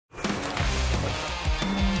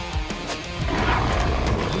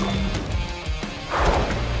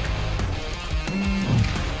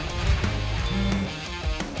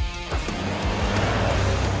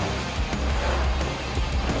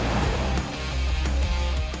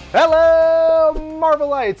Hello,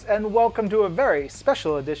 Marvelites, and welcome to a very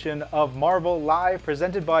special edition of Marvel Live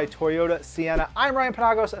presented by Toyota Sienna. I'm Ryan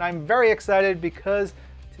Penagos, and I'm very excited because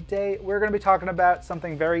today we're going to be talking about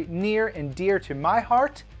something very near and dear to my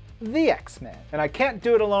heart, the X-Men. And I can't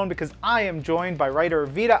do it alone because I am joined by writer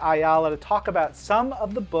Vita Ayala to talk about some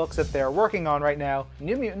of the books that they're working on right now,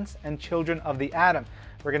 New Mutants and Children of the Atom.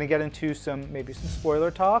 We're going to get into maybe some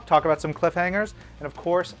spoiler talk about some cliffhangers, and of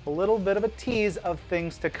course, a little bit of a tease of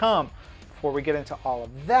things to come. Before we get into all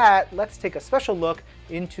of that, let's take a special look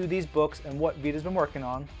into these books and what Vita's been working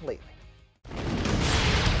on lately.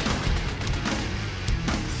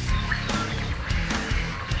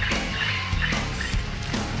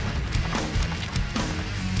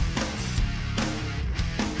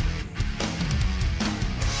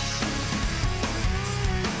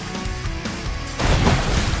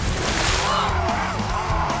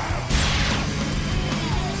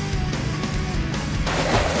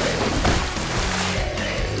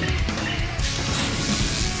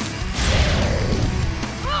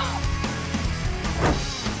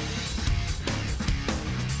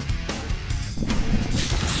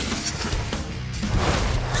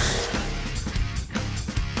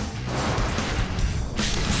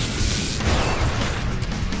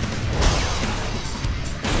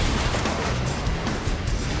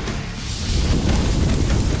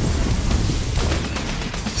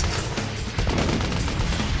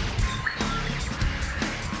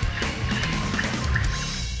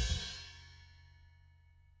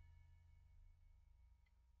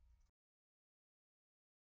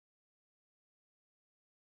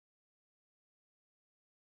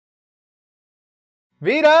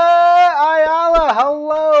 Vita Ayala,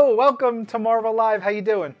 hello! Welcome to Marvel Live. How you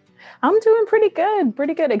doing? I'm doing pretty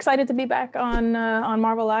good. Excited to be back on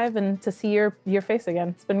Marvel Live and to see your face again.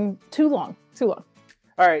 It's been too long. All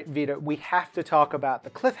right, Vita, we have to talk about the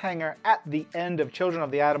cliffhanger at the end of Children of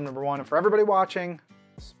the Atom #1. And for everybody watching,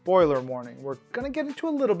 spoiler warning. We're going to get into a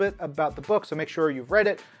little bit about the book, so make sure you've read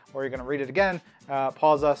it or you're going to read it again.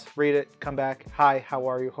 Pause us, read it, come back. Hi, how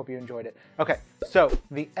are you? Hope you enjoyed it. Okay, so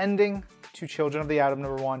the ending to Children of the Atom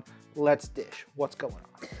 #1. Let's dish. What's going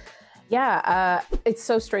on? Yeah, it's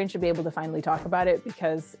so strange to be able to finally talk about it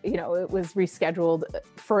because, you know, it was rescheduled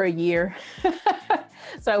for a year.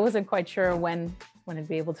 So I wasn't quite sure when I'd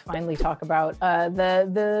be able to finally talk about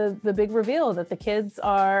the big reveal that the kids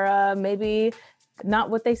are maybe not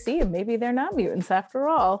what they seem. Maybe they're not mutants after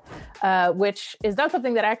all, which is not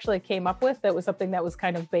something that I actually came up with. That was something that was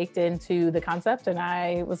kind of baked into the concept. And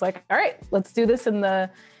I was like, all right, let's do this in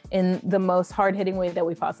the most hard-hitting way that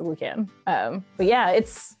we possibly can. But yeah,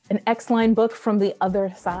 it's an X-Line book from the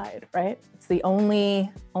other side, right? It's the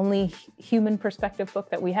only human perspective book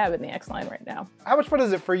that we have in the X-Line right now. How much fun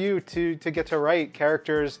is it for you to get to write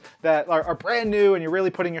characters that are brand new and you're really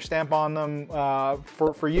putting your stamp on them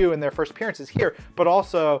for you and their first appearances here, but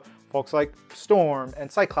also folks like Storm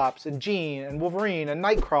and Cyclops and Jean and Wolverine and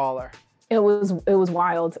Nightcrawler? It was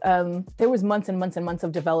wild. There was months and months and months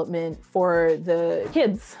of development for the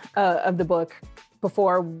kids of the book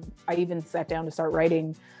before I even sat down to start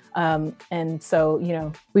writing. And so, you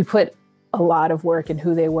know, we put a lot of work in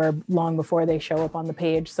who they were long before they show up on the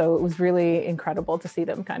page. So it was really incredible to see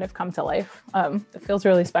them kind of come to life. It feels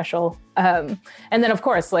really special. And then, of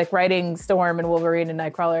course, like writing Storm and Wolverine and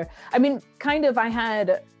Nightcrawler. I mean, kind of I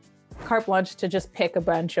had carte blanche to just pick a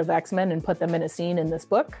bunch of X-Men and put them in a scene in this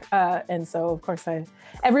book. And so, of course,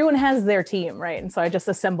 everyone has their team, right? And so I just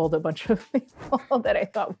assembled a bunch of people that I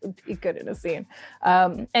thought would be good in a scene.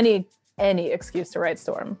 Any excuse to write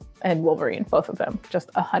Storm and Wolverine, both of them,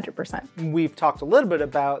 just 100%. We've talked a little bit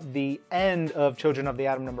about the end of Children of the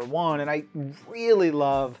Atom #1, and I really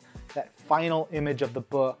love that final image of the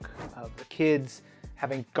book of the kids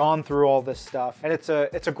having gone through all this stuff. And it's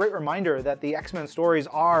a great reminder that the X-Men stories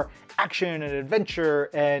are action and adventure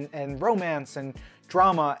and romance and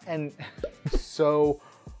drama and so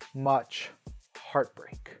much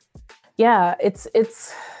heartbreak. Yeah,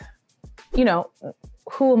 it's you know,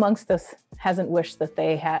 who amongst us hasn't wished that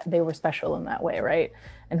they were special in that way, right?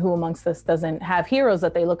 And who amongst us doesn't have heroes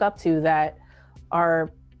that they look up to that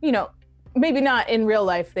are, you know, maybe not in real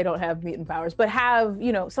life, they don't have mutant powers, but have,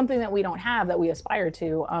 you know, something that we don't have that we aspire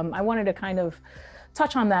to. I wanted to kind of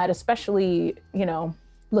touch on that, especially, you know,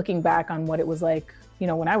 looking back on what it was like, you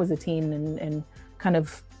know, when I was a teen and kind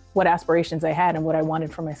of what aspirations I had and what I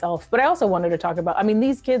wanted for myself. But I also wanted to talk about, I mean,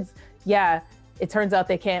 these kids, yeah, it turns out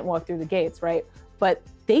they can't walk through the gates, right? But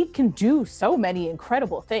they can do so many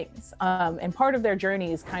incredible things. And part of their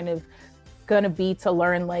journey is kind of going to be to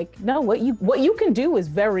learn like, no, what you can do is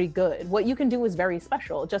very good. What you can do is very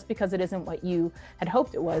special. Just because it isn't what you had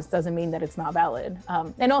hoped it was doesn't mean that it's not valid.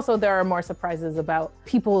 And also there are more surprises about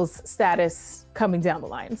people's status coming down the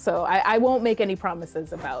line. So I won't make any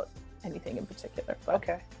promises about anything in particular. But.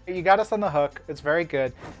 Okay, you got us on the hook. It's very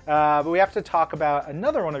good. But we have to talk about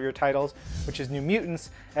another one of your titles, which is New Mutants.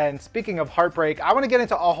 And speaking of heartbreak, I want to get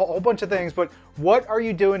into a whole bunch of things, but what are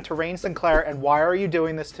you doing to Rain Sinclair, and why are you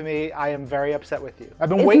doing this to me? I am very upset with you. I've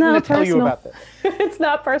been waiting to tell you about this. It's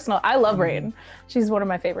not personal. I love Rain. She's one of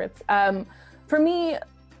my favorites. For me,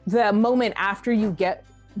 the moment after you get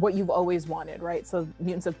what you've always wanted, right? So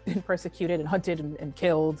mutants have been persecuted and hunted and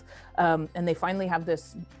killed, and they finally have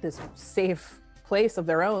this safe place of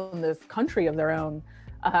their own, this country of their own.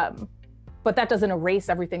 But that doesn't erase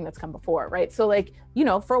everything that's come before, right? So like, you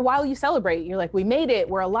know, for a while you celebrate, you're like, we made it,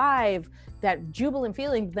 we're alive, that jubilant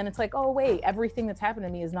feeling. Then it's like, oh wait, everything that's happened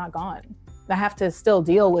to me is not gone. I have to still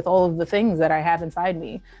deal with all of the things that I have inside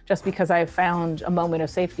me. Just because I've found a moment of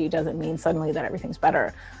safety doesn't mean suddenly that everything's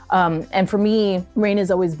better. And for me, Rain has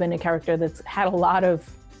always been a character that's had a lot of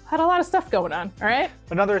stuff going on, all right?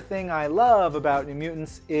 Another thing I love about New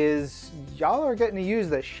Mutants is y'all are getting to use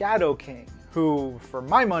the Shadow King, who, for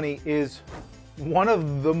my money, is one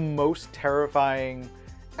of the most terrifying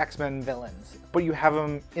X-Men villains. But you have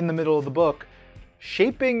him in the middle of the book,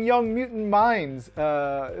 shaping young mutant minds.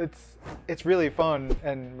 It's really fun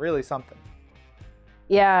and really something.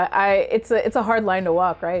 Yeah, it's a hard line to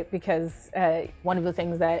walk, right? Because one of the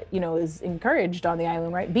things that, you know, is encouraged on the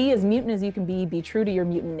island, right? Be as mutant as you can be true to your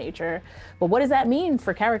mutant nature. But what does that mean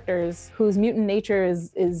for characters whose mutant nature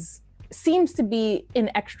seems to be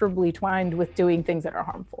inextricably twined with doing things that are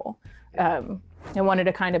harmful? I wanted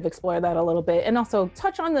to kind of explore that a little bit and also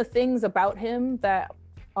touch on the things about him that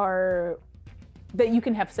you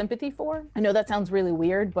can have sympathy for. I know that sounds really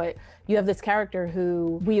weird, but you have this character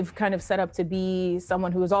who we've kind of set up to be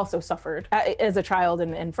someone who has also suffered as a child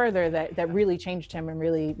and further that really changed him and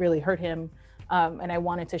really, really hurt him. And I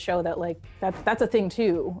wanted to show that like, that's a thing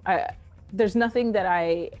too. There's nothing that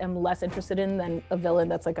I am less interested in than a villain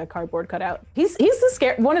that's like a cardboard cutout. He's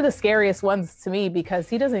one of the scariest ones to me because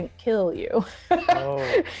he doesn't kill you.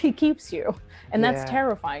 Oh. He keeps you. And that's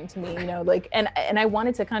terrifying to me, you know, like, and I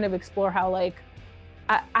wanted to kind of explore how like,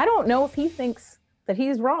 I don't know if he thinks that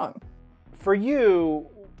he's wrong. For you,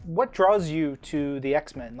 what draws you to the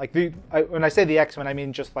X-Men? Like when I say the X-Men, I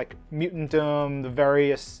mean just like mutantdom, the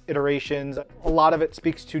various iterations. A lot of it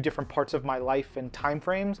speaks to different parts of my life and time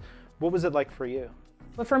frames. What was it like for you?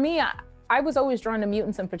 But for me, I was always drawn to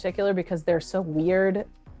mutants in particular because they're so weird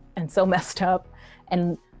and so messed up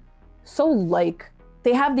and so like,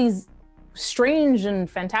 they have these strange and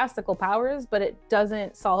fantastical powers, but it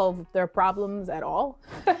doesn't solve their problems at all.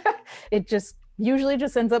 It just usually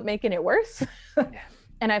just ends up making it worse.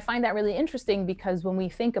 And I find that really interesting because when we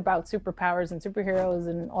think about superpowers and superheroes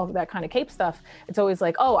and all of that kind of cape stuff, it's always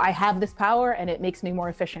like, oh, I have this power and it makes me more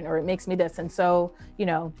efficient or it makes me this. And so, you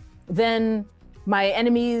know, then my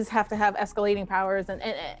enemies have to have escalating powers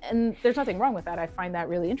and there's nothing wrong with that. I find that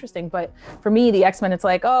really interesting. But for me, the X-Men, it's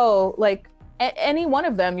like, oh, like any one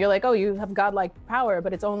of them, you're like, oh, you have godlike power,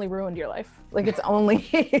 but it's only ruined your life. Like it's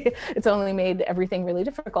only made everything really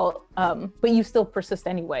difficult. But you still persist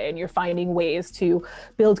anyway, and you're finding ways to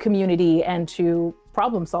build community and to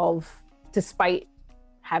problem solve despite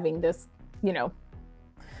having this, you know,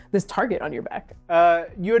 this target on your back.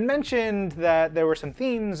 You had mentioned that there were some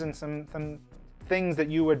themes and some things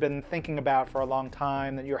that you had been thinking about for a long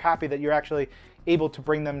time, that you're happy that you're actually able to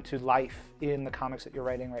bring them to life in the comics that you're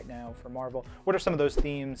writing right now for Marvel. What are some of those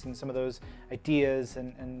themes and some of those ideas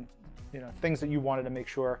and you know, things that you wanted to make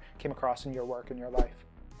sure came across in your work and your life?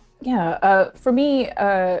 Yeah, for me,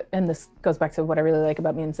 and this goes back to what I really like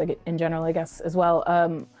about mutants in general, I guess, as well.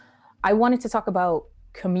 I wanted to talk about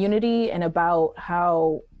community and about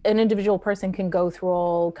how an individual person can go through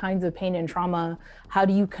all kinds of pain and trauma. How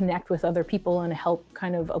do you connect with other people and help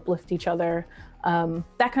kind of uplift each other?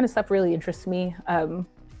 That kind of stuff really interests me.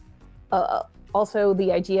 Also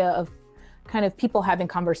the idea of kind of people having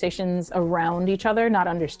conversations around each other, not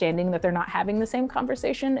understanding that they're not having the same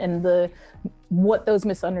conversation, and what those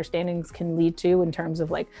misunderstandings can lead to in terms of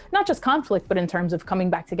like, not just conflict, but in terms of coming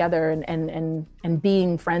back together and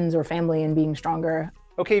being friends or family and being stronger.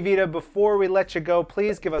 Okay, Vita, before we let you go,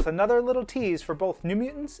 please give us another little tease for both New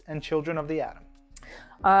Mutants and Children of the Atom.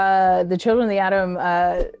 The Children of the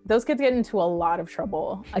Atom, those kids get into a lot of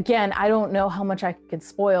trouble. Again, I don't know how much I could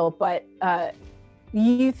spoil, but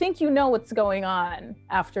you think you know what's going on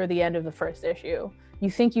after the end of the first issue.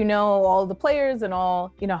 You think you know all the players and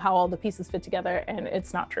all, you know, how all the pieces fit together, and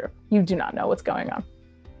it's not true. You do not know what's going on.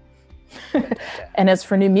 And as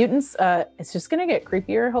for New Mutants, it's just going to get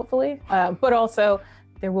creepier, hopefully. But also,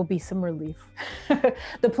 there will be some relief.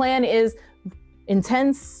 The plan is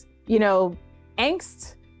intense,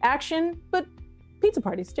 angst, action, but pizza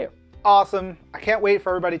parties too. Awesome. I can't wait for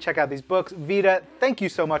everybody to check out these books. Vita, thank you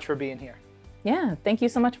so much for being here. Yeah, thank you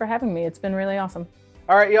so much for having me. It's been really awesome.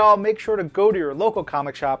 All right, y'all, make sure to go to your local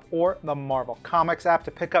comic shop or the Marvel Comics app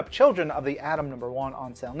to pick up Children of the Atom #1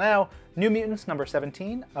 on sale now, New Mutants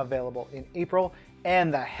 #17 available in April,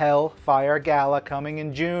 and the Hellfire Gala coming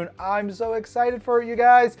in June. I'm so excited for it, you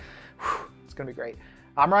guys. Whew, it's going to be great.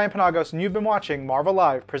 I'm Ryan Penagos, and you've been watching Marvel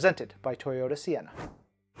Live, presented by Toyota Sienna.